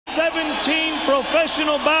17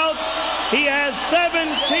 professional bouts. He has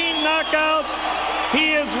 17 knockouts.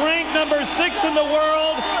 He is ranked number 6 in the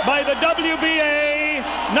world by the WBA,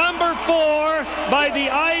 number 4 by the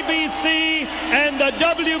IBC and the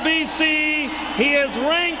WBC. He is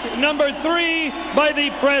ranked number 3 by the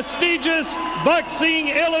prestigious Boxing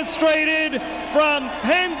Illustrated from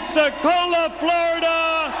Pensacola,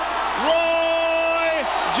 Florida, Roy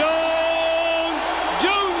Jones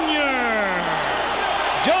Jr.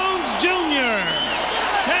 Jones Jr.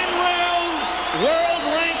 10 rounds,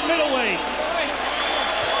 world-ranked middleweights.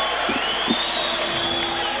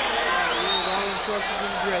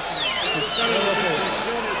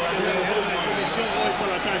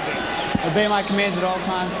 Obey my commands at all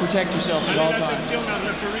times. Protect yourself at all times.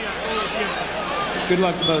 Good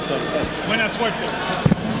luck to both of them. Buena suerte.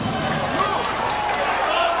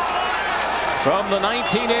 From the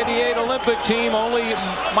 1988 Olympic team, only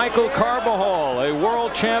Michael Carbajal, a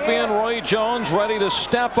world champion. Roy Jones ready to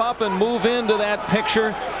step up and move into that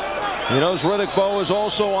picture. He knows Riddick Bowe is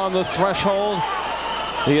also on the threshold.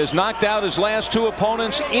 He has knocked out his last 2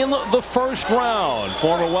 opponents in the first round.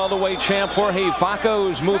 Former welterweight champ Jorge Vaca,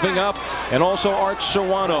 who's moving up, and also Art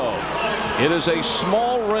Serrano. It is a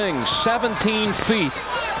small ring, 17 feet.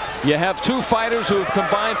 You have 2 fighters who have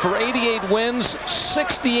combined for 88 wins,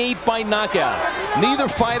 68 by knockout. Neither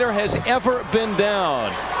fighter has ever been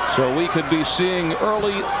down. So we could be seeing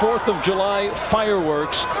early 4th of July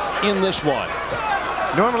fireworks in this one.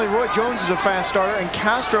 Normally Roy Jones is a fast starter and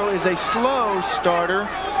Castro is a slow starter.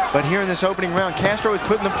 But here in this opening round, Castro is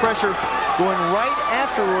putting the pressure going right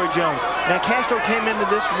after Roy Jones. Now Castro came into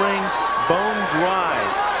this ring bone dry.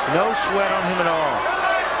 No sweat on him at all.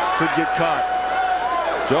 Could get caught.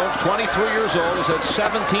 Jones, 23 years old, has had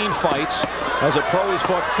 17 fights. As a pro, he's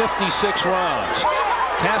fought 56 rounds.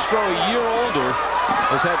 Castro, a year older,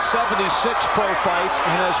 has had 76 pro fights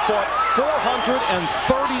and has fought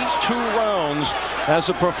 432 rounds as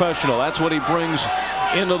a professional. That's what he brings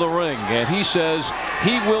into the ring. And he says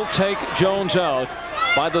he will take Jones out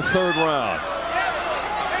by the 3rd round.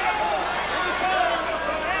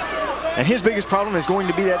 And his biggest problem is going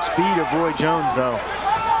to be that speed of Roy Jones, though.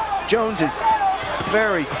 Jones is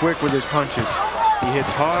very quick with his punches. He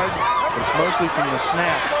hits hard, but it's mostly from the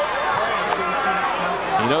snap.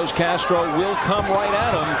 He knows Castro will come right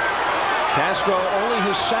at him. Castro only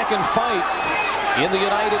his 2nd fight in the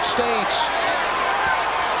United States.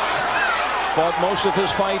 Fought most of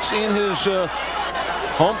his fights in his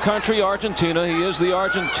home country, Argentina. He is the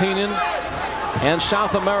Argentinian and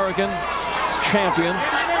South American champion.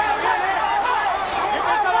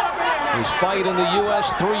 His fight in the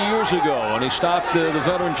U.S. 3 years ago, and he stopped the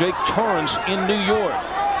veteran Jake Torrance in New York.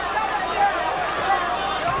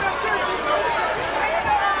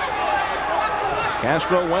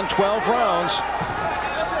 Castro went 12 rounds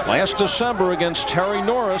last December against Terry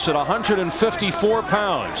Norris at 154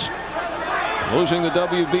 pounds, losing the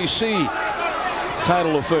WBC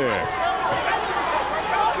title affair.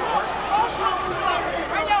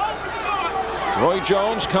 Roy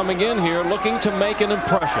Jones coming in here looking to make an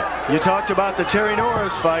impression. You talked about the Terry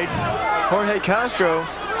Norris fight. Jorge Castro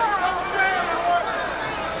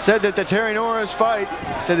said that the Terry Norris fight,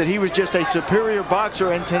 said that he was just a superior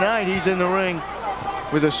boxer, and tonight he's in the ring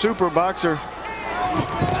with a super boxer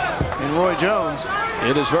in Roy Jones.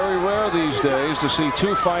 It is very rare these days to see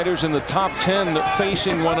 2 fighters in the top 10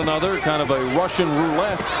 facing one another, kind of a Russian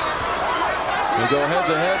roulette. They go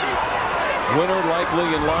head-to-head. Winner likely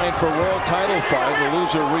in line for world title fight. The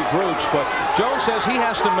loser regroups. But Jones says he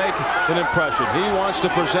has to make an impression. He wants to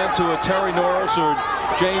present to a Terry Norris or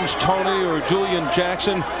James Toney or Julian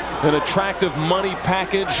Jackson an attractive money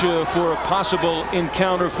package for a possible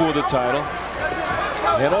encounter for the title.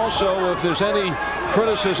 And also, if there's any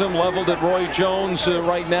criticism leveled at Roy Jones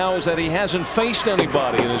right now, is that he hasn't faced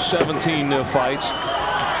anybody in his 17 fights.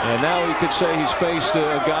 And now he could say he's faced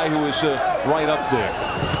a guy who is right up there.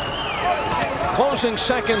 Closing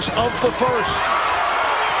seconds of the first.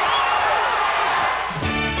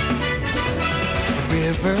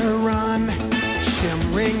 River Run,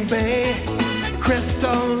 Shimmering Bay,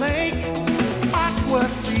 Crystal Lake, Aqua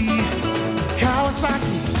Sea,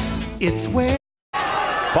 Kawasaki, it's where.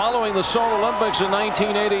 Following the Seoul Olympics in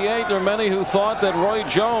 1988, there are many who thought that Roy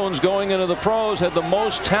Jones, going into the pros, had the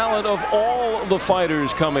most talent of all the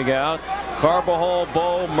fighters coming out. Carbajal,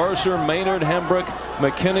 Bowe, Mercer, Maynard, Hembrick,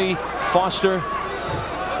 McKinney, Foster.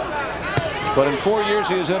 But in 4 years,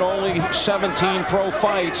 he has had only 17 pro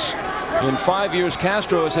fights. In 5 years,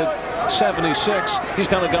 Castro has had 76. He's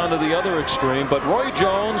kind of gone to the other extreme. But Roy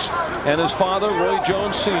Jones and his father, Roy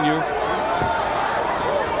Jones Sr.,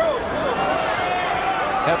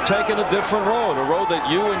 have taken a different road, a road that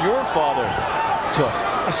you and your father took.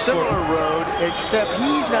 A similar road, except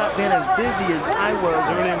he's not been as busy as I was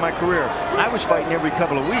early in my career. I was fighting every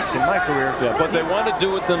couple of weeks in my career. Yeah, but they want to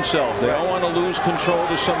do it themselves. They don't want to lose control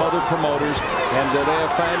to some other promoters, and they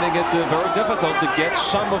are finding it very difficult to get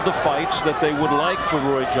some of the fights that they would like for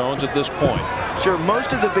Roy Jones at this point. Sure,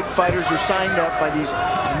 most of the big fighters are signed up by these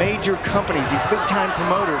major companies, these big-time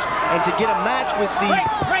promoters, and to get a match with these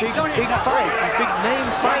big fights, these big-name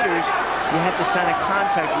fighters, you have to sign a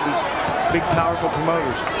contract with these big, powerful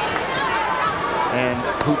promoters. And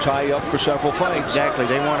who tie you up for several fights. Exactly.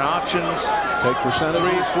 They want options. Take percentage.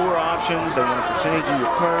 3, 4 options. They want a percentage of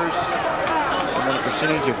your purse. They want a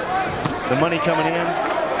percentage of the money coming in.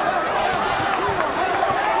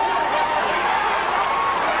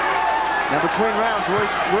 Now between rounds,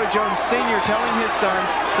 Roy Jones Sr. telling his son,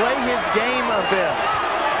 play his game a bit.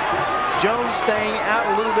 Jones staying out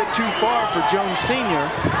a little bit too far for Jones Sr.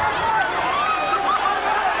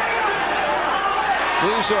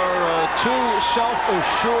 These are two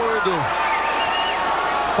self-assured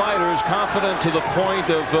fighters, confident to the point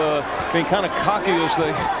of being kind of cocky as they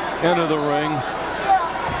enter the ring.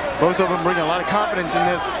 Both of them bring a lot of confidence in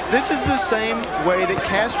this. This is the same way that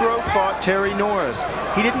Castro fought Terry Norris.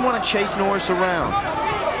 He didn't want to chase Norris around.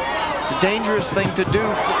 It's a dangerous thing to do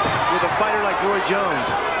with a fighter like Roy Jones.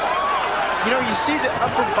 You know, you see the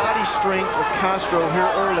upper body strength of Castro here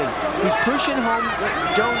early. He's pushing home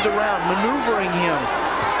Jones around, maneuvering him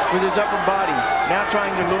with his upper body, now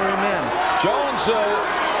trying to lure him in. Jones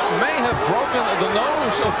may have broken the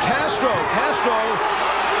nose of Castro. Castro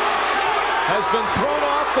has been thrown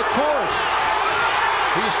off the course.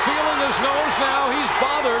 He's feeling his nose now. He's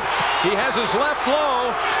bothered. He has his left low.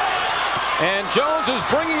 And Jones is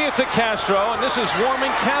bringing it to Castro, and this is warming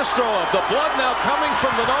Castro up. The blood now coming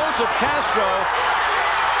from the nose of Castro.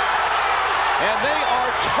 And they are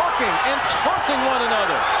talking and taunting one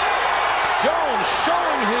another. Jones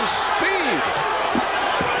showing his speed.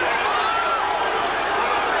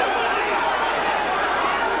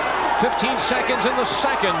 "15 seconds in the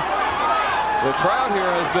second. The crowd here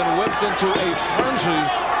has been whipped into a frenzy.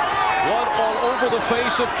 Blood all over the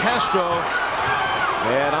face of Castro.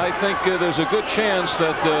 And I think there's a good chance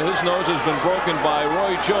that his nose has been broken by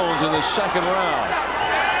Roy Jones in the second round.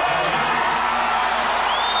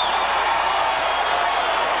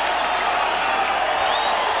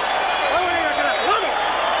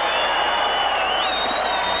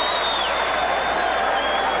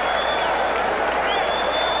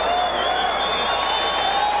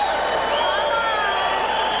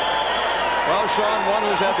 Well, Sean, one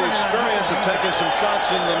who's had the experience of taking some shots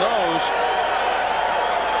in the nose.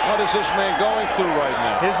 What is this man going through right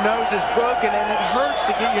now? His nose is broken, and it hurts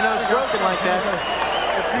to get your nose broken like that.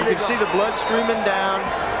 You can see the blood streaming down.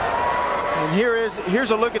 And here's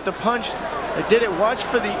a look at the punch that did it. Watch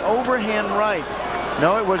for the overhand right.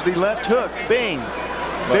 No, it was the left hook. Bing.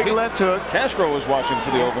 Big left hook. Castro was watching for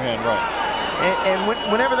the overhand right. And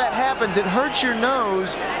whenever that happens, it hurts your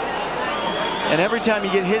nose. And every time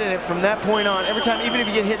you get hit in it from that point on, every time, even if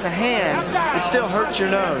you get hit in the hand, it still hurts your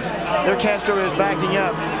nose. There Castro is backing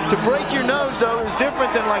up. To break your nose, though, is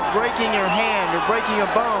different than like breaking your hand or breaking a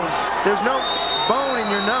bone. There's no bone in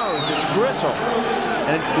your nose. It's gristle.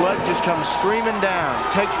 And its blood just comes streaming down.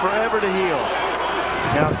 It takes forever to heal.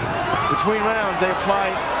 Now, between rounds, they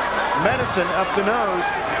apply medicine up the nose,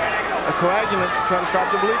 a coagulant to try to stop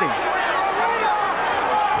the bleeding.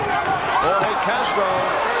 Jorge Castro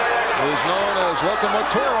is known as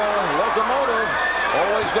locomotive,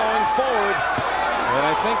 always going forward. And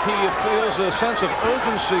I think he feels a sense of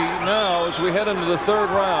urgency now as we head into the third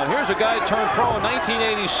round. Here's a guy turned pro in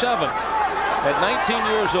 1987 at 19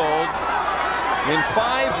 years old. In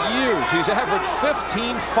 5 years, he's averaged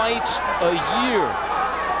 15 fights a year.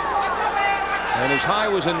 And his high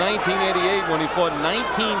was in 1988 when he fought 19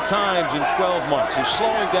 times in 12 months. He's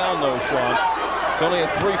slowing down though, Sean. He only had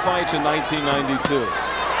 3 fights in 1992.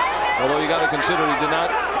 Although you got to consider he did not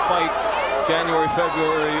fight January,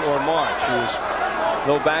 February, or March. He was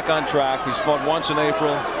though back on track. He's fought once in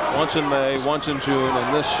April, once in May, once in June,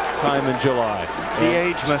 and this time in July. The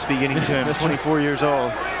age must be getting to him. 24 years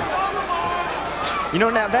old. You know,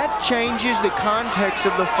 now that changes the context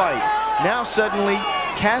of the fight. Now suddenly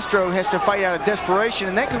Castro has to fight out of desperation,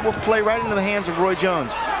 and that could play right into the hands of Roy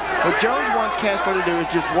Jones. What Jones wants Castro to do is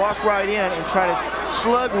just walk right in and try to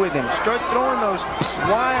slug with him. Start throwing those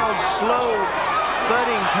wild, slow,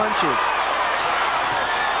 thudding punches.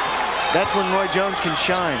 That's when Roy Jones can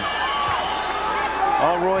shine.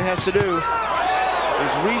 All Roy has to do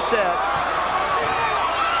is reset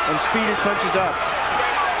and speed his punches up.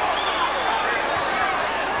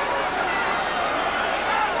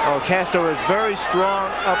 Oh, Castro is very strong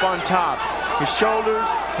up on top. His shoulders,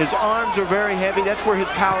 his arms are very heavy. That's where his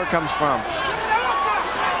power comes from.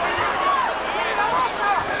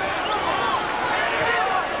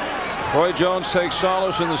 Roy Jones takes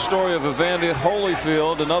solace in the story of Evander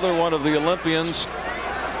Holyfield, another one of the Olympians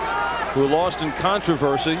who lost in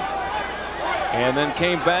controversy and then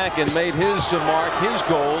came back and made his mark, his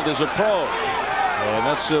gold as a pro. And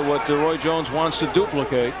that's what Roy Jones wants to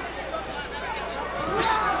duplicate.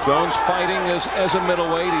 Jones fighting as a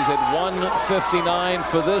middleweight. He's at 159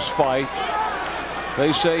 for this fight.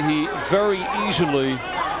 They say he very easily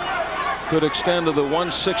could extend to the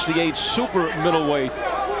 168 super middleweight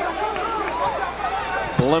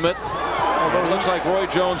limit. Although it looks like Roy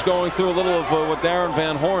Jones going through a little of what Darren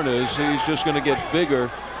Van Horn is. He's just going to get bigger.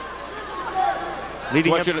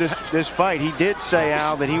 Leading up to this fight, he did say,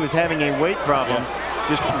 Al, that he was having a weight problem,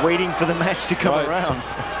 just waiting for the match to come around.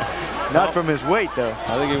 Not from his weight, though.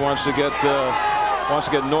 I think he wants to get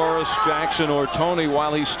Norris, Jackson, or Tony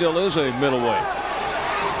while he still is a middleweight.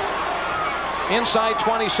 Inside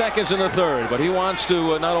 20 seconds in the third, but he wants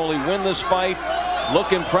to not only win this fight,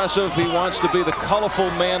 look impressive, he wants to be the colorful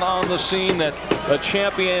man on the scene that a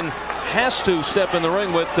champion has to step in the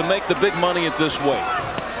ring with to make the big money at this weight.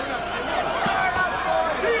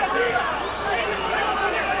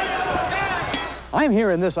 I'm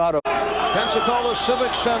here in this auto. Pensacola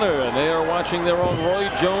Civic Center, and they are watching their own Roy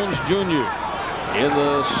Jones Jr. in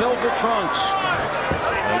the silver trunks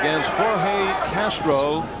against Jorge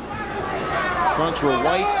Castro. Trunks were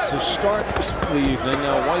white to start the evening,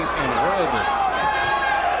 now white and red.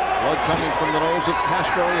 Blood coming from the nose of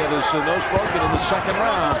Castro. He had his nose broken in the second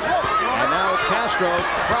round. And now it's Castro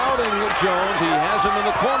crowding Jones. He has him in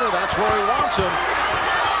the corner. That's where he wants him.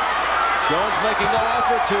 Jones making no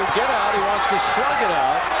effort to get out. He wants to slug it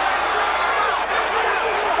out.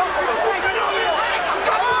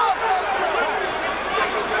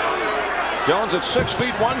 Jones at 6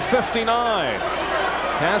 feet 159.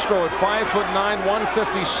 Castro at 5'9",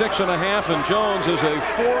 156.5, and Jones is a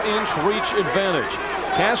 4-inch reach advantage.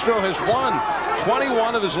 Castro has won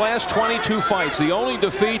 21 of his last 22 fights. The only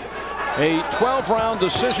defeat, a 12-round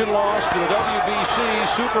decision loss for the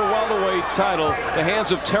WBC super welterweight title, the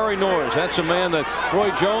hands of Terry Norris. That's a man that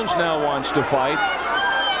Roy Jones now wants to fight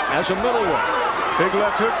as a middleweight. Big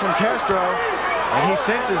left hook from Castro, and he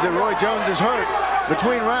senses that Roy Jones is hurt.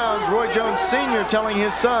 Between rounds, Roy Jones Sr. telling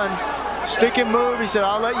his son, stick and move. He said,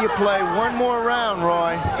 I'll let you play one more round,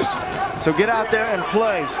 Roy. So get out there and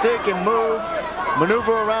play. Stick and move.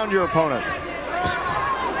 Maneuver around your opponent.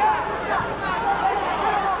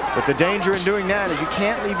 But the danger in doing that is you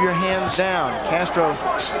can't leave your hands down. Castro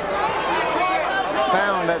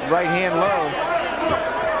found that right hand low.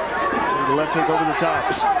 The left hook over the top.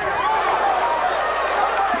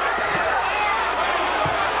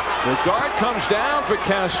 The guard comes down for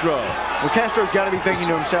Castro. Well, Castro's got to be thinking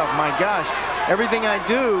to himself, my gosh, everything I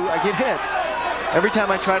do, I get hit. Every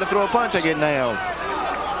time I try to throw a punch, I get nailed.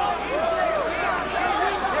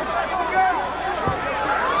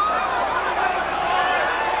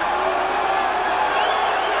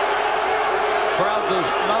 Crowd does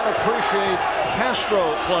not appreciate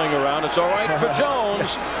Castro playing around. It's all right for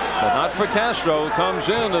Jones, but not for Castro, who comes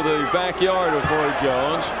into the backyard of Roy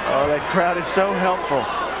Jones. Oh, that crowd is so helpful.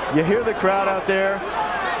 You hear the crowd out there.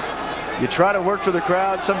 You try to work for the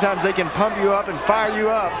crowd. Sometimes they can pump you up and fire you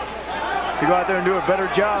up to go out there and do a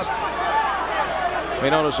better job.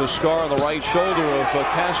 You notice a scar on the right shoulder of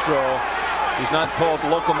Castro. He's not called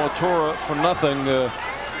Locomotora for nothing. The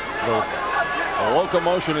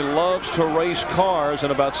locomotion, he loves to race cars,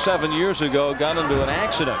 and about 7 years ago got into an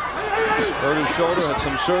accident. Hurt his shoulder, had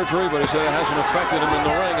some surgery, but he said it hasn't affected him in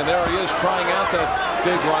the ring. And there he is trying out that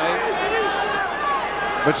big right.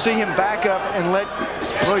 But see him back up and let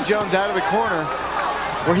Roy Jones out of the corner.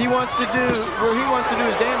 Where he wants to do his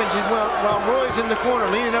damage is while Roy's in the corner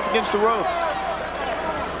leaning up against the ropes.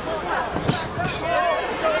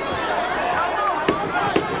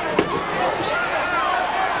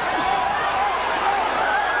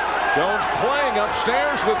 Jones playing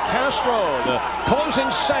upstairs with Castro. The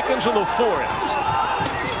closing seconds of the fourth.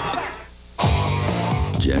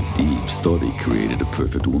 Jack Deeves thought he created a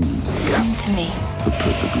perfect woman. Come to me. The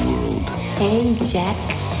perfect world. Hey, Jack.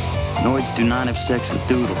 Noids do not have sex with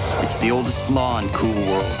doodles. It's the oldest law in Cool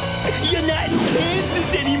World. You're not in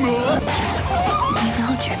Kansas anymore.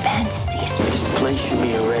 Indulge your fantasies. This place should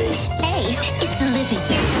be erased. Hey, it's a living.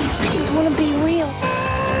 I just want to be real.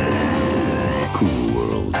 Cool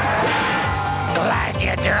World. Glad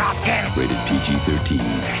you dropped in. Rated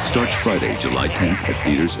PG-13. Starts Friday, July 10th at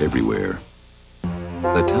theaters everywhere.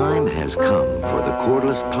 The time has come for the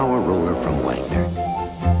cordless power roller from Wagner.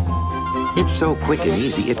 It's so quick and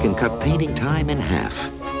easy, it can cut painting time in half.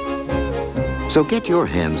 So get your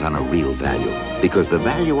hands on a real value, because the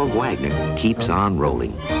value of Wagner keeps on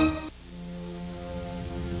rolling.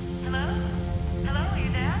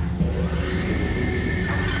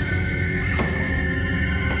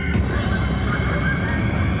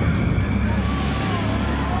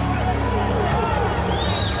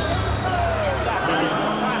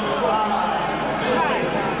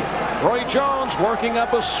 Roy Jones working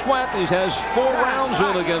up a sweat. He has 4 rounds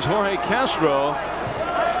in against Jorge Castro.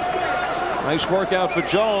 Nice workout for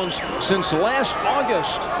Jones. Since last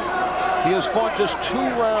August, he has fought just 2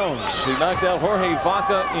 rounds. He knocked out Jorge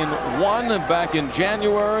Vaca in 1 back in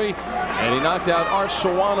January, and he knocked out Art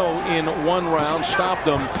Sawano in 1 round, stopped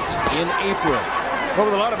him in April. Well,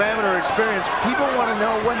 with a lot of amateur experience, people want to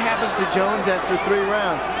know what happens to Jones after 3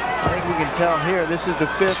 rounds. I think we can tell here, this is the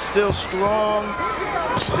 5th, still strong,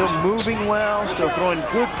 still moving well, still throwing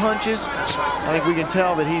good punches. I think we can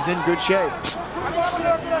tell that he's in good shape.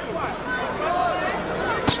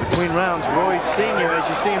 Between rounds, Roy Sr., as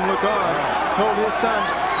you see him look on, told his son,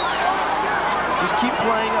 just keep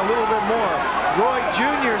playing a little bit more. Roy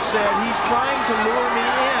Jr. said he's trying to lure me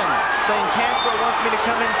in, saying Castro wants me to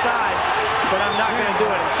come inside, but I'm not going to do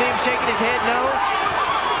it. See him shaking his head no?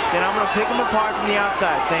 Saying I'm going to pick him apart from the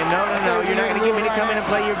outside, saying no, no, no, you're not going to get me to come in and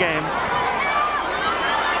play your game.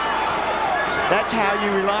 That's how you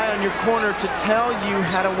rely on your corner to tell you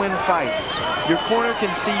how to win fights. Your corner can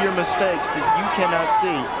see your mistakes that you cannot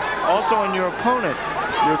see. Also on your opponent,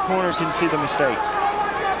 your corner can see the mistakes.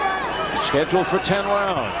 Scheduled for 10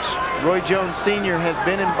 rounds. Roy Jones Sr. has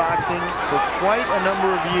been in boxing for quite a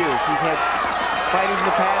number of years. He's had fighters in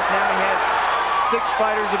the past. Now he has 6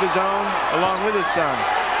 fighters of his own, along with his son.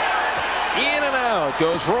 In and out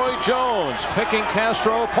goes Roy Jones, picking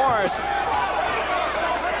Castro apart.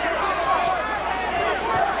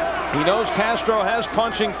 He knows Castro has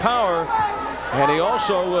punching power, and he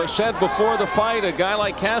also said before the fight a guy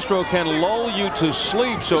like Castro can lull you to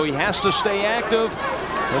sleep, so he has to stay active.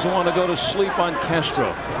 Doesn't want to go to sleep on Castro.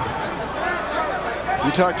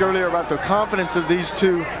 You talked earlier about the confidence of these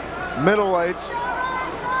 2 middleweights.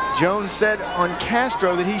 Jones said on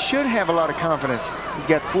Castro that he should have a lot of confidence. He's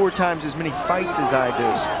got 4 times as many fights as I do.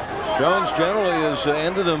 Jones generally has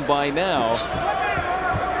ended them by now.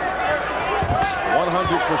 100%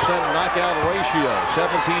 knockout ratio.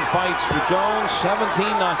 17 fights for Jones, 17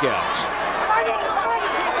 knockouts.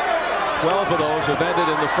 12 of those have ended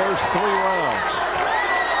in the first 3 rounds.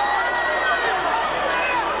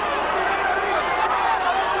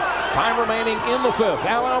 Time remaining in the 5th.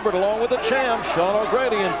 Al Albert along with the champ, Sean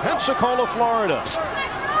O'Grady in Pensacola, Florida.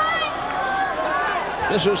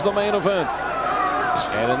 This is the main event.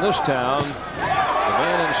 And in this town, the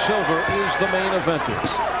man in silver is the main eventer.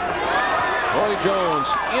 Roy Jones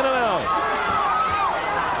in and out.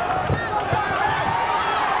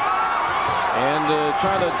 And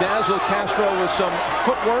trying to dazzle Castro with some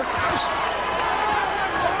footwork.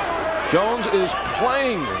 Jones is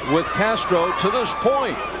playing with Castro to this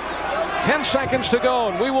point. 10 seconds to go,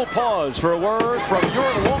 and we will pause for a word from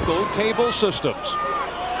your local cable systems.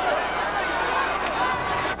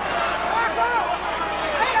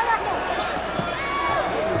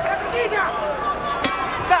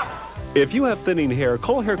 If you have thinning hair,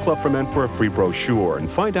 call Hair Club for Men for a free brochure and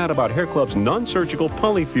find out about Hair Club's non-surgical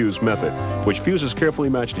polyfuse method, which fuses carefully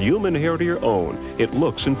matched human hair to your own. It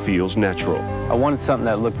looks and feels natural. I wanted something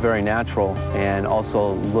that looked very natural and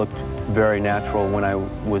also looked very natural when I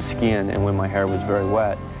was skiing and when my hair was very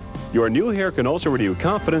wet. Your new hair can also renew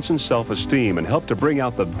confidence and self-esteem and help to bring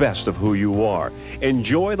out the best of who you are.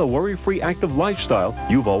 Enjoy the worry-free active lifestyle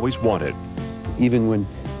you've always wanted. Even when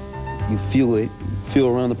you feel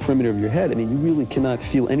around the perimeter of your head, I mean, you really cannot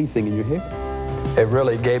feel anything in your hair. It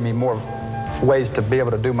really gave me more ways to be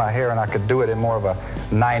able to do my hair, and I could do it in more of a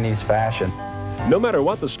 90s fashion. No matter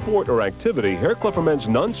what the sport or activity, Hair Club for Men's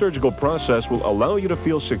non-surgical process will allow you to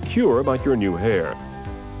feel secure about your new hair.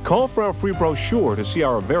 Call for our free brochure to see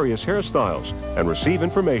our various hairstyles and receive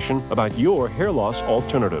information about your hair loss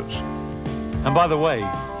alternatives. And by the way,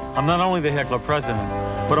 I'm not only the Hair Club president,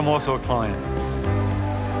 but I'm also a client.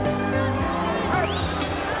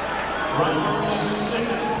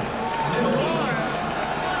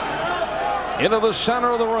 Into the center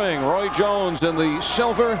of the ring, Roy Jones in the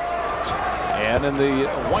silver, and in the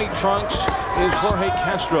white trunks is Jorge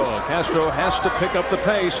Castro. Castro has to pick up the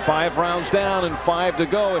pace. 5 rounds down and 5 to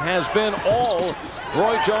go. It has been all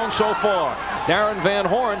Roy Jones so far. Darren Van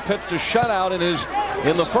Horn pitched a shutout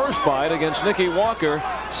in the first fight against Nicky Walker.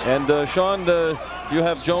 And Sean, you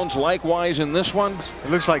have Jones likewise in this one.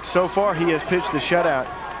 It looks like so far he has pitched the shutout.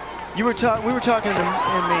 we were talking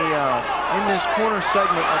in this corner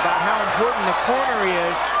segment about how important the corner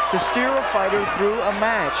is to steer a fighter through a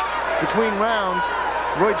match. Between rounds,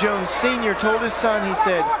 Roy Jones Sr. told his son, he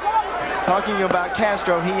said, talking about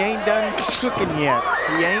Castro, he ain't done cooking yet.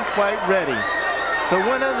 He ain't quite ready. So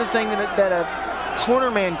one other thing that a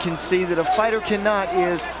cornerman can see that a fighter cannot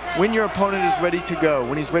is when your opponent is ready to go,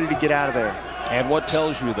 when he's ready to get out of there. And what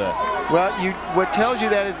tells you that? Well, what tells you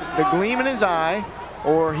that is the gleam in his eye,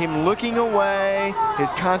 or him looking away, his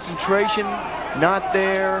concentration not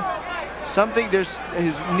there, something, his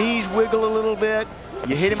knees wiggle a little bit,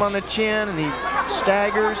 you hit him on the chin and he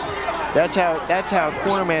staggers. That's how a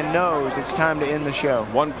cornerman knows it's time to end the show.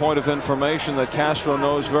 One point of information that Castro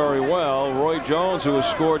knows very well, Roy Jones, who has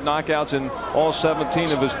scored knockouts in all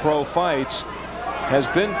 17 of his pro fights, has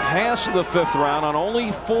been past the 5th round on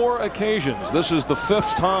only 4 occasions. This is the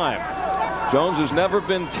 5th time. Jones has never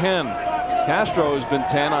been 10. Castro has been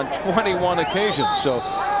 10 on 21 occasions. So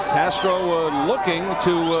Castro looking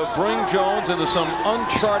to bring Jones into some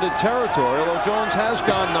uncharted territory, although Jones has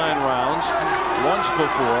gone 9 rounds once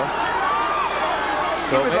before.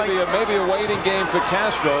 So maybe a waiting game for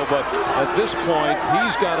Castro, but at this point,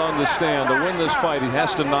 he's got to understand to win this fight, he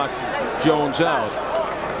has to knock Jones out.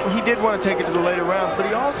 He did want to take it to the later rounds, but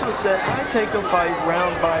he also said, I take a fight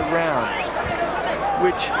round by round,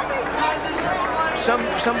 which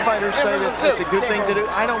some fighters say that it's a good thing to do.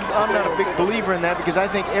 I'm not a big believer in that, because I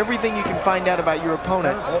think everything you can find out about your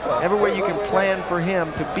opponent, every way you can plan for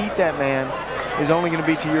him to beat that man, is only going to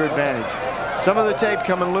be to your advantage. Some of the tape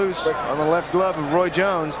coming loose on the left glove of Roy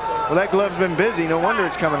Jones. Well, that glove's been busy. No wonder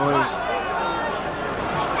it's coming loose.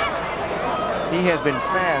 He has been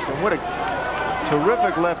fast, and what a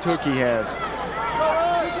terrific left hook he has.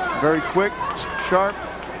 Very quick, sharp,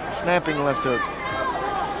 snapping left hook.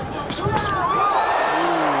 Ooh.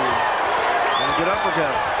 Good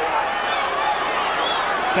uppercut.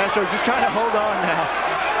 Castro just trying to hold on now.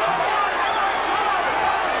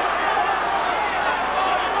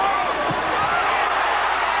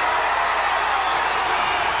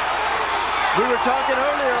 We were talking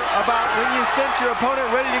earlier about when you sense your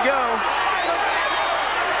opponent ready to go.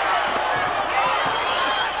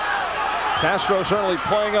 Castro certainly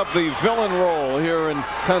playing up the villain role here in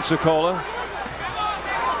Pensacola.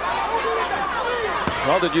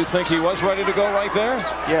 Well, did you think he was ready to go right there?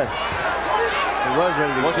 Yes, he was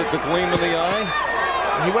ready to go. Was it the gleam in the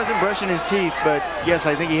eye? He wasn't brushing his teeth, but yes,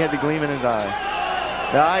 I think he had the gleam in his eye.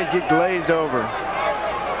 The eyes get glazed over.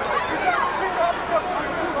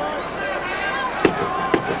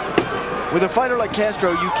 With a fighter like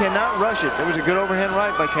Castro, you cannot rush it. There was a good overhand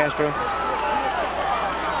right by Castro.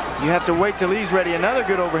 You have to wait till he's ready. Another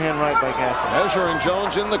good overhand right by Castro. Measuring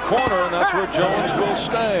Jones in the corner, and that's where Jones will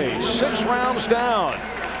stay. 6 rounds down.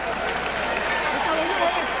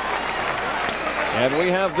 And we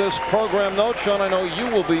have this program note, Sean. I know you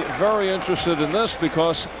will be very interested in this,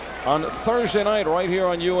 because on Thursday night right here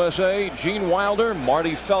on USA, Gene Wilder,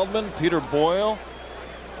 Marty Feldman, Peter Boyle,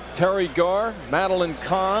 Terry Garr, Madeline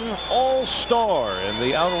Kahn, all star in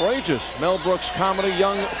the outrageous Mel Brooks comedy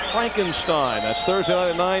Young Frankenstein. That's Thursday night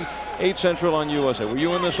at 9, 8 Central on USA. Were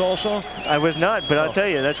you in this also? I was not, but I'll tell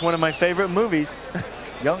you, that's one of my favorite movies.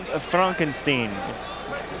 Young Frankenstein.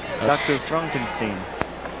 Dr. Frankenstein.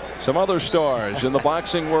 Some other stars in the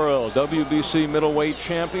boxing world. WBC middleweight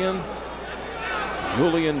champion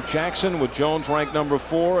Julian Jackson, with Jones ranked number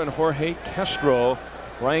 4 and Jorge Castro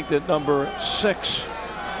ranked at number 6.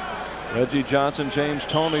 Reggie Johnson, James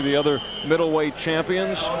Toney, the other middleweight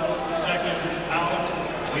champions.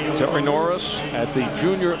 Terry Norris at the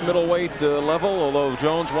junior middleweight level, although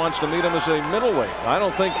Jones wants to meet him as a middleweight. I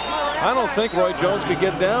don't think Roy Jones could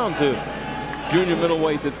get down to junior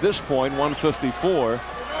middleweight at this point, 154.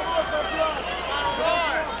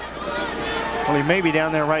 Well, he may be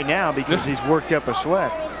down there right now because he's worked up a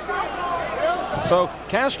sweat. So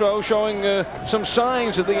Castro showing some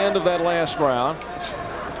signs at the end of that last round.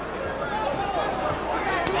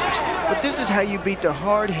 But this is how you beat the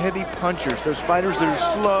hard, heavy punchers. Those fighters that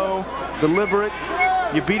are slow, deliberate.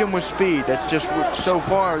 You beat them with speed. That's just what so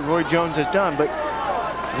far Roy Jones has done. But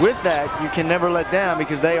with that, you can never let down,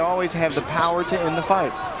 because they always have the power to end the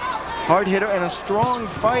fight. Hard hitter and a strong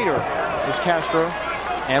fighter is Castro.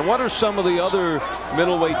 And what are some of the other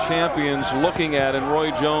middleweight champions looking at in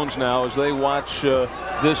Roy Jones now as they watch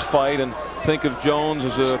this fight and think of Jones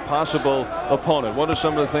as a possible opponent? What are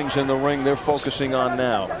some of the things in the ring they're focusing on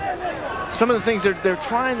now? Some of the things they're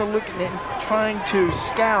trying to look at, trying to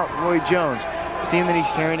scout Roy Jones, seeing that he's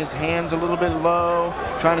carrying his hands a little bit low,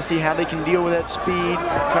 trying to see how they can deal with that speed,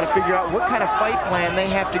 trying to figure out what kind of fight plan they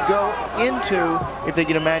have to go into if they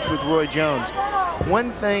get a match with Roy Jones.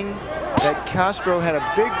 one thing that Castro had a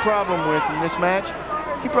big problem with in this match,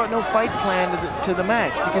 he brought no fight plan to the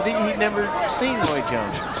match because he'd never seen Roy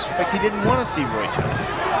Jones. In fact, he didn't want to see Roy Jones.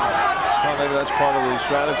 Well, maybe that's part of the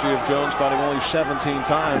strategy of Jones fighting only 17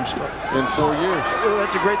 times in 4 years. Well,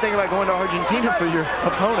 that's a great thing about going to Argentina for your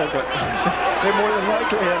opponent, but they more than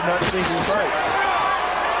likely have not seen him fight.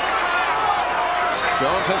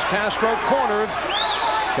 Jones has Castro cornered.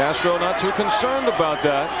 Castro not too concerned about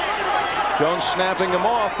that. Jones snapping him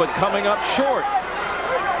off, but coming up short.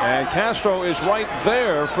 And Castro is right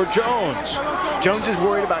there for Jones. Jones is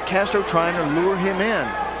worried about Castro trying to lure him in.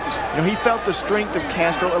 You know, he felt the strength of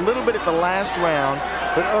Castro a little bit at the last round,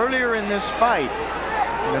 but earlier in this fight,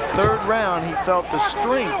 in the third round, he felt the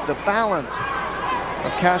strength, the balance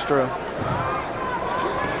of Castro.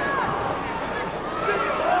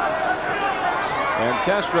 And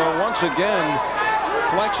Castro once again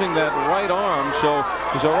flexing that right arm, so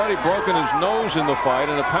he's already broken his nose in the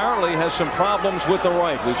fight and apparently has some problems with the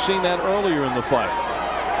right. We've seen that earlier in the fight.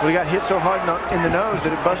 Well, he got hit so hard in the nose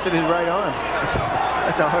that it busted his right arm.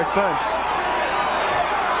 That's a hard punch.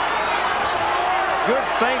 Good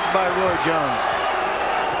feints by Roy Jones.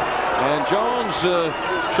 And Jones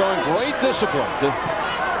showing great discipline.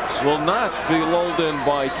 Will not be lulled in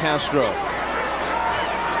by Castro.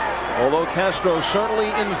 Although Castro certainly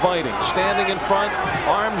inviting, standing in front,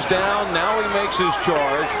 arms down. Now he makes his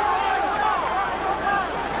charge.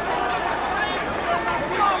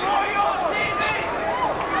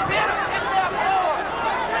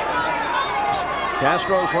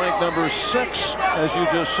 Castro's ranked number 6, as you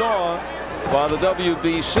just saw, by the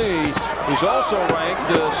WBC. He's also ranked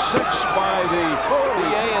 6 by the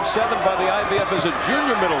VA and 7 by the IBF as a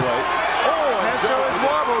junior middleweight. Oh, Castro is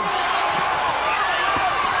wobbled.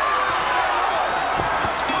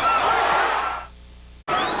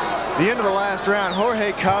 The end of the last round,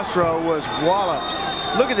 Jorge Castro was walloped.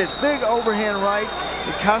 Look at this big overhand right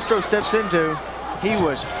that Castro steps into. He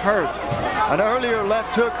was hurt. An earlier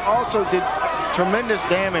left hook also did tremendous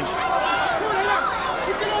damage.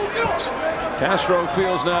 Castro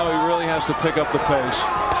feels now he really has to pick up the pace.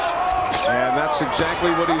 And that's exactly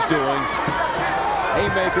what he's doing.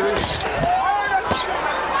 Haymakers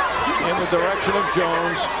in the direction of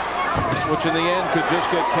Jones, which in the end could just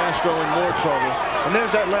get Castro in more trouble. And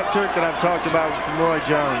there's that left hook that I've talked about from Roy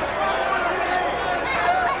Jones.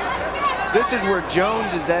 This is where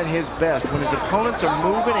Jones is at his best, when his opponents are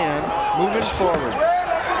moving in, moving forward.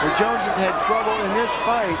 Where Jones has had trouble in this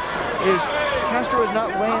fight is Castro has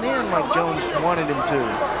not ran in like Jones wanted him to.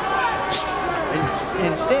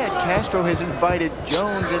 Instead, Castro has invited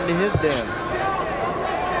Jones into his den.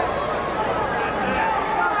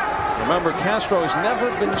 Remember, Castro has never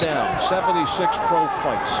been down 76 pro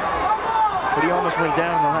fights. But he almost went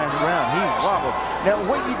down in the last round. He wobbled. Now,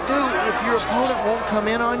 what you do if your opponent won't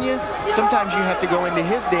come in on you, sometimes you have to go into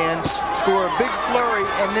his den, score a big flurry,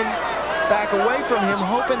 and then back away from him,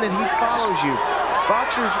 hoping that he follows you.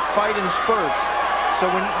 Boxers fight in spurts.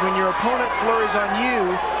 So when your opponent flurries on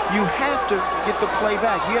you, you have to get the play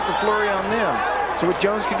back. You have to flurry on them. So what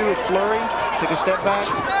Jones can do is flurry, take a step back,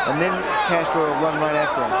 and then Castro will run right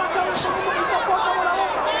after him.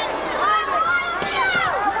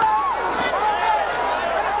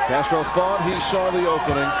 Castro thought he saw the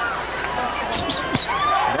opening.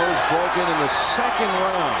 Nose broken in the second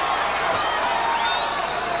round.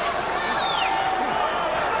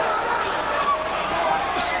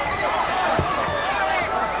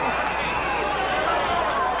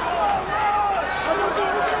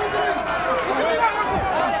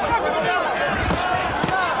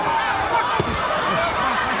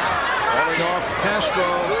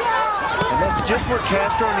 Just where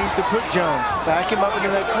Castro needs to put Jones. Back him up into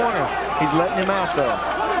that corner. He's letting him out, though.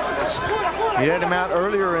 He had him out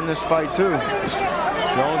earlier in this fight, too.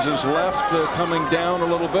 Jones's left coming down a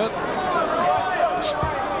little bit.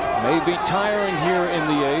 May be tiring here in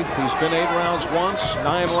the 8th. He's been 8 rounds once,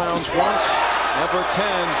 9 rounds once, never 10.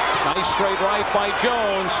 Nice straight right by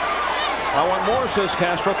Jones. I want more, says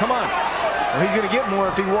Castro. Come on. Well, he's going to get more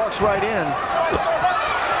if he walks right in.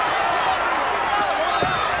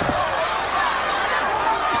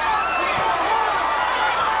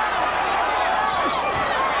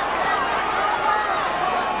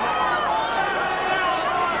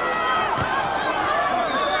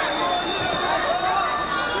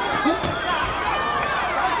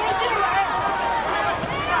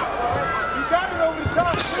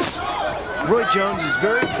 Roy Jones is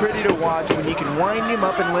very pretty to watch when you can wind him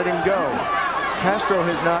up and let him go. Castro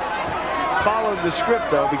has not followed the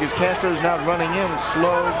script, though, because Castro is now running in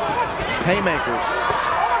slow haymakers.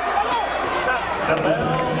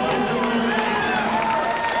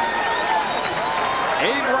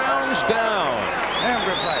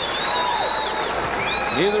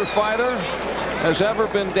 Neither fighter has ever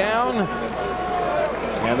been down,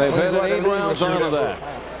 and they've headed 8 rounds onto that.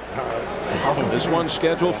 This one's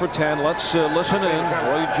scheduled for 10. Let's listen in.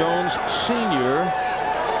 Roy Jones Sr.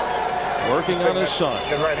 working on his son.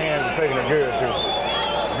 His right hand is taking it good, too.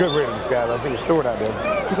 Good riddance, guys. I see you throw it out there.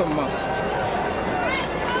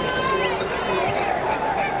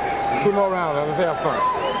 Two more rounds. Let's have fun.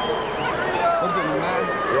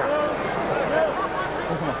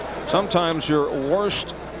 Sometimes your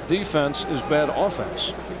worst defense is bad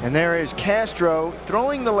offense. And there is Castro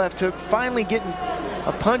throwing the left hook, finally getting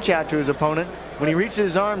a punch out to his opponent. When he reaches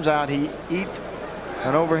his arms out, he eats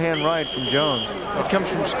an overhand right from Jones. That comes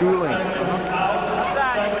from schooling.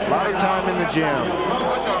 A lot of time in the gym.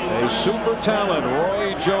 A super talent,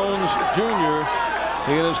 Roy Jones Jr.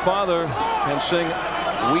 He and his father can sing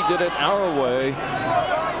 "We Did It Our Way."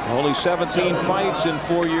 Only 17 fights in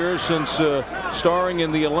 4 years since starring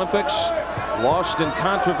in the Olympics. Lost in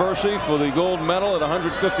controversy for the gold medal at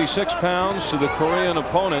 156 pounds to the Korean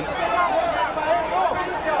opponent.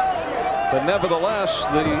 But nevertheless,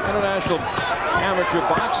 the International Amateur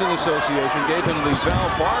Boxing Association gave him the Val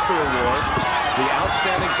Barker Award, the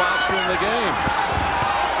outstanding boxer in the game.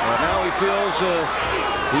 And now he feels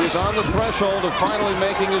he is on the threshold of finally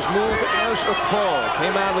making his move as a pro.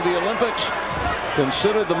 Came out of the Olympics,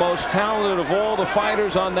 considered the most talented of all the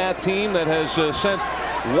fighters on that team that has sent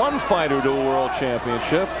one fighter to a world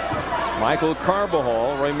championship. Michael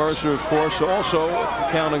Carbajal. Ray Mercer, of course, also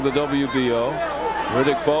counting the WBO.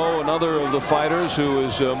 Riddick Bowe, another of the fighters who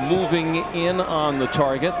is moving in on the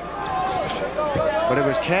target. But it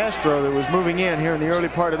was Castro that was moving in here in the early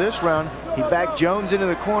part of this round. He backed Jones into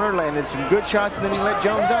the corner, landed some good shots, and then he let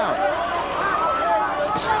Jones out.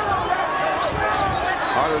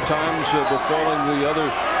 Harder times befalling the other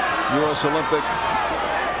U.S. Olympic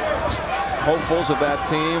hopefuls of that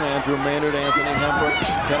team. Andrew Maynard, Anthony Hembrick,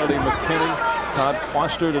 Kennedy McKinney, Todd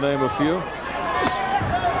Foster, to name a few.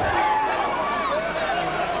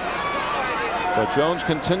 But Jones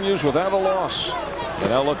continues without a loss.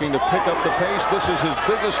 Now looking to pick up the pace. This is his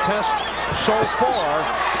biggest test so far.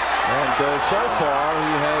 And so far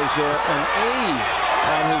he has an A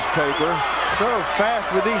on his paper. So fast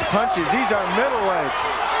with these punches. These are middleweights.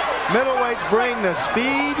 Middleweights bring the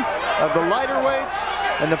speed of the lighter weights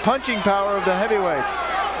and the punching power of the heavyweights.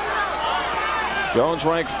 Jones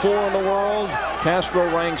ranked 4 in the world. Castro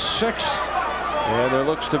ranked 6. And there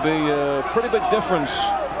looks to be a pretty big difference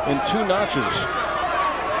in 2 notches.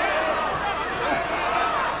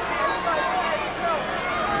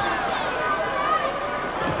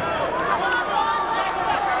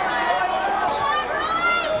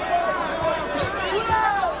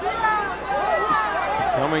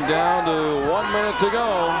 Coming down to 1 minute to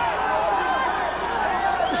go.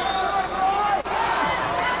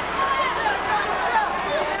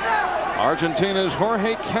 Argentina's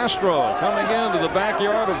Jorge Castro coming into the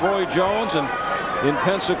backyard of Roy Jones and in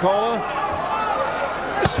Pensacola.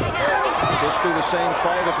 Would this be the same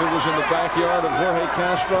fight if it was in the backyard of Jorge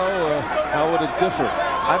Castro? How would it differ?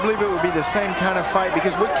 I believe it would be the same kind of fight,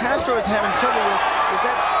 because what Castro is having trouble with is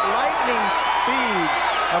that lightning speed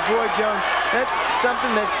of Roy Jones. That's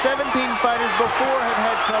something that 17 fighters before have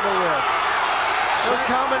had trouble with. Those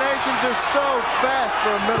combinations are so fast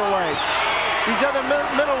for a middleweight. These other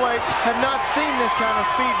middleweights have not seen this kind of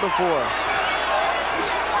speed before.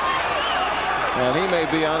 And he may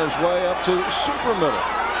be on his way up to super middle.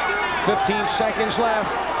 15 seconds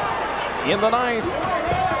left in the 9th.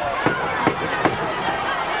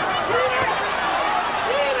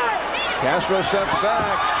 Castro steps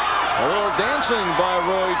back. A little dancing by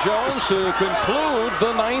Roy Jones to conclude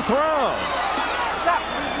the 9th round.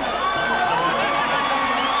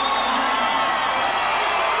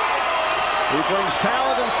 He brings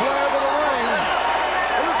talent and flair to the ring.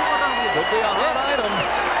 Could be a hot item.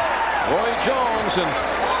 Roy Jones and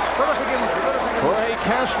Jorge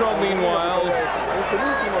Castro, meanwhile,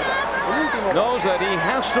 knows that he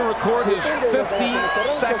has to record his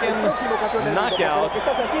 50-second knockout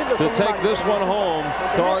to take this one home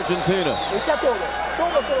to Argentina.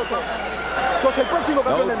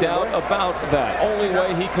 No doubt about that. Only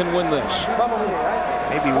way he can win this.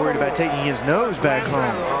 Maybe worried about taking his nose back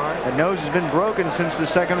home. That nose has been broken since the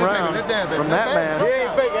 2nd round from that man,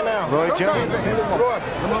 Roy Jones.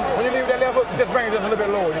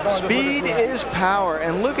 Speed is power,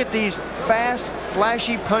 and look at these fast,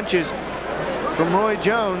 flashy punches from Roy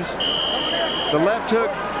Jones. The left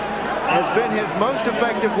hook has been his most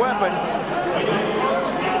effective weapon,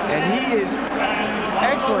 and he is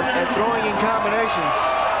excellent at throwing in combinations.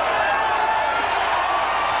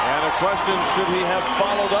 And a question, should he have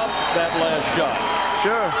followed up that last shot?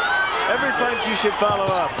 Sure. Every punch you should follow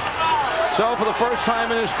up. So for the first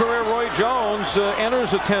time in his career, Roy Jones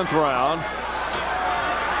enters the 10th round.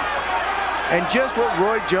 And just what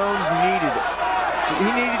Roy Jones needed.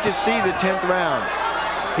 He needed to see the 10th round.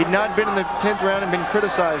 He'd not been in the 10th round and been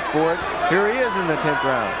criticized for it. Here he is in the 10th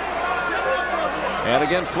round. And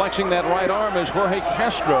again, flexing that right arm is Jorge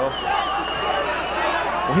Castro.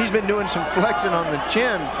 Well, he's been doing some flexing on the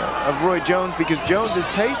chin of Roy Jones because Jones has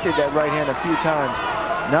tasted that right hand a few times.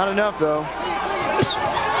 Not enough, though.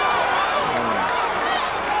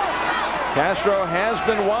 Castro has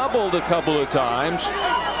been wobbled a couple of times.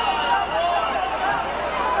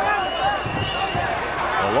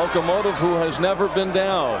 A locomotive who has never been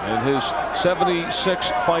down in his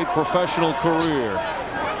 76-fight professional career.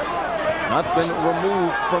 Not been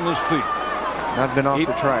removed from his feet. Not been off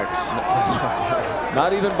the tracks.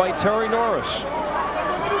 Not even by Terry Norris,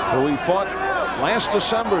 who he fought last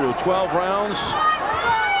December to 12 rounds.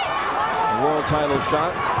 A world title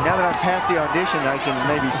shot. Now that I've passed the audition, I can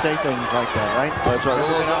maybe say things like that, right? That's right.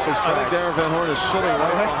 Well, I think Darren Van Horn is sitting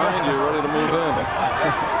right behind you, ready to move in.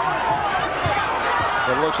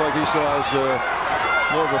 It looks like he still has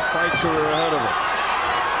more of a fight career ahead of him.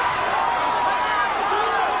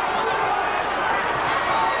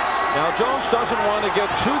 Now, Jones doesn't want to get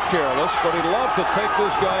too careless, but he'd love to take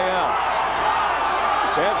this guy out.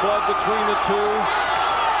 Bad blood between the two.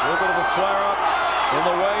 A little bit of a flare-up in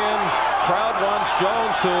the weigh-in. Crowd wants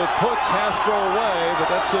Jones to put Castro away, but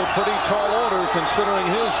that's a pretty tall order considering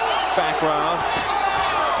his background.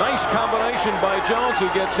 Nice combination by Jones, who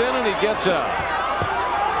gets in and he gets out.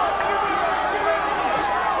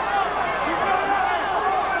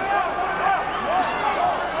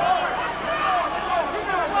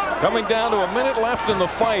 Coming down to a minute left in the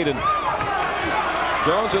fight, and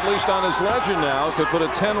Jones, at least on his ledger now, could put a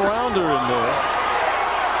 10-rounder in there.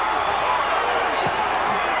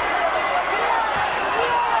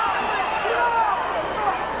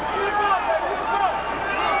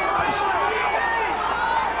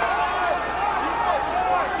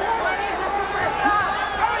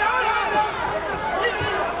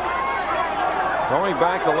 Going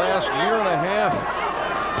back the last year and a half,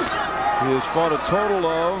 he has fought a total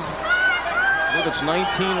of, I believe it's 19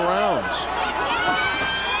 rounds.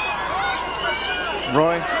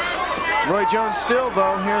 Roy Jones still,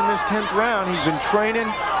 though, here in this 10th round. He's been training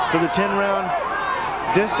for the 10-round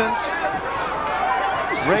distance.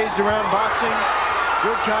 Raised around boxing.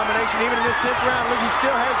 Good combination. Even in this 10th round, look, he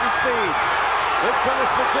still has the speed. Big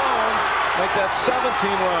finish for Jones. Make that 17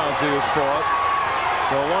 rounds he has fought.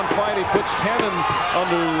 So one fight, he puts 10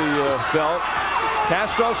 under the belt.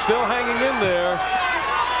 Castro still hanging in there.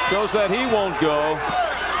 Shows that he won't go.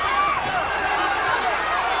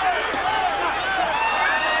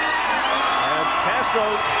 And Castro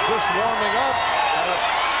just warming up.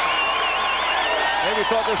 Maybe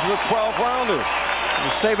thought this was a 12-rounder.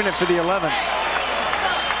 He's saving it for the 11th.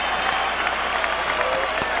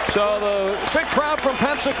 So the big crowd from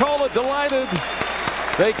Pensacola delighted.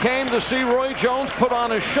 They came to see Roy Jones put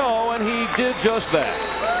on a show, and he did just that.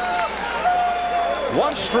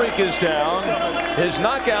 One streak is down. His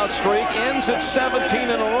knockout streak ends at 17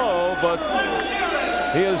 in a row, but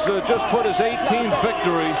he has just put his 18th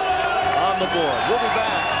victory on the board. We'll be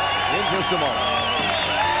back in just a moment.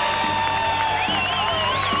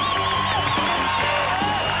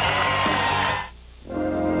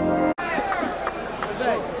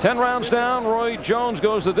 10 rounds down. Roy Jones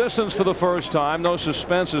goes the distance for the first time. No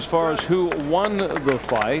suspense as far as who won the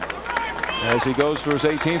fight as he goes for his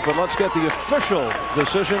 18th. But let's get the official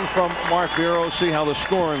decision from Mark Bureau. See how the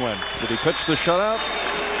scoring went. Did he pitch the shutout?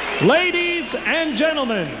 Ladies and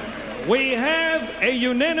gentlemen, we have a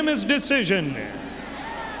unanimous decision.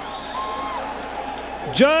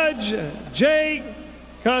 Judge Jay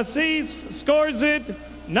Cassis scores it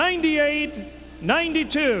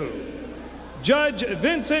 98-92. Judge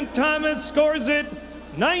Vincent Thomas scores it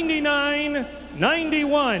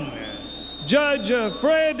 99-91. Judge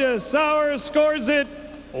Fred Sauer scores it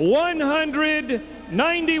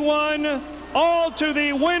 191. All to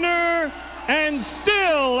the winner and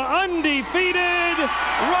still undefeated,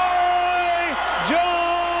 Roy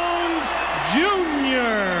Jones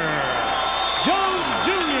Jr.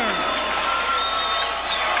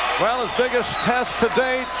 Well, his biggest test to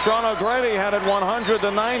date, Sean O'Grady had it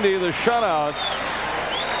 100-90, the shutout.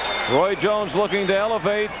 Roy Jones looking to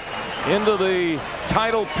elevate into the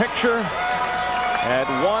title picture at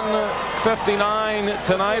 159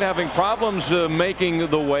 tonight, having problems making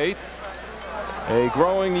the weight. A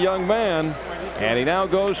growing young man, and he now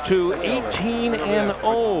goes to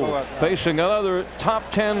 18-0, facing another top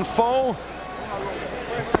 10 foe.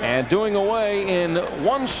 and doing away in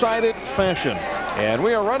one-sided fashion. And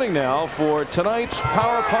we are running now for tonight's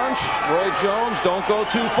Power Punch. Roy Jones, don't go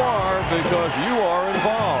too far because you are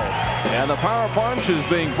involved. And the Power Punch is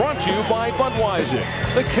being brought to you by Budweiser,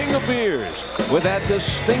 the king of beers, with that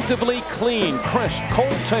distinctively clean, crisp,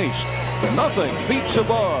 cold taste. Nothing beats a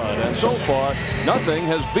Bud, and so far, nothing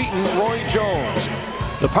has beaten Roy Jones.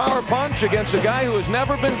 The Power Punch against a guy who has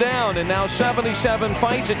never been down in now 77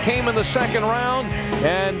 fights. It came in the second round,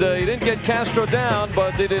 and he didn't get Castro down,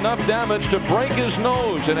 but did enough damage to break his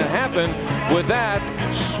nose, and it happened with that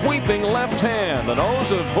sweeping left hand. The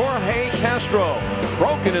nose of Jorge Castro.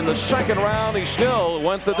 Broken in the second round. He still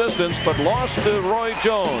went the distance, but lost to Roy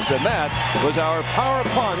Jones, and that was our Power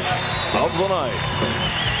Punch of the night.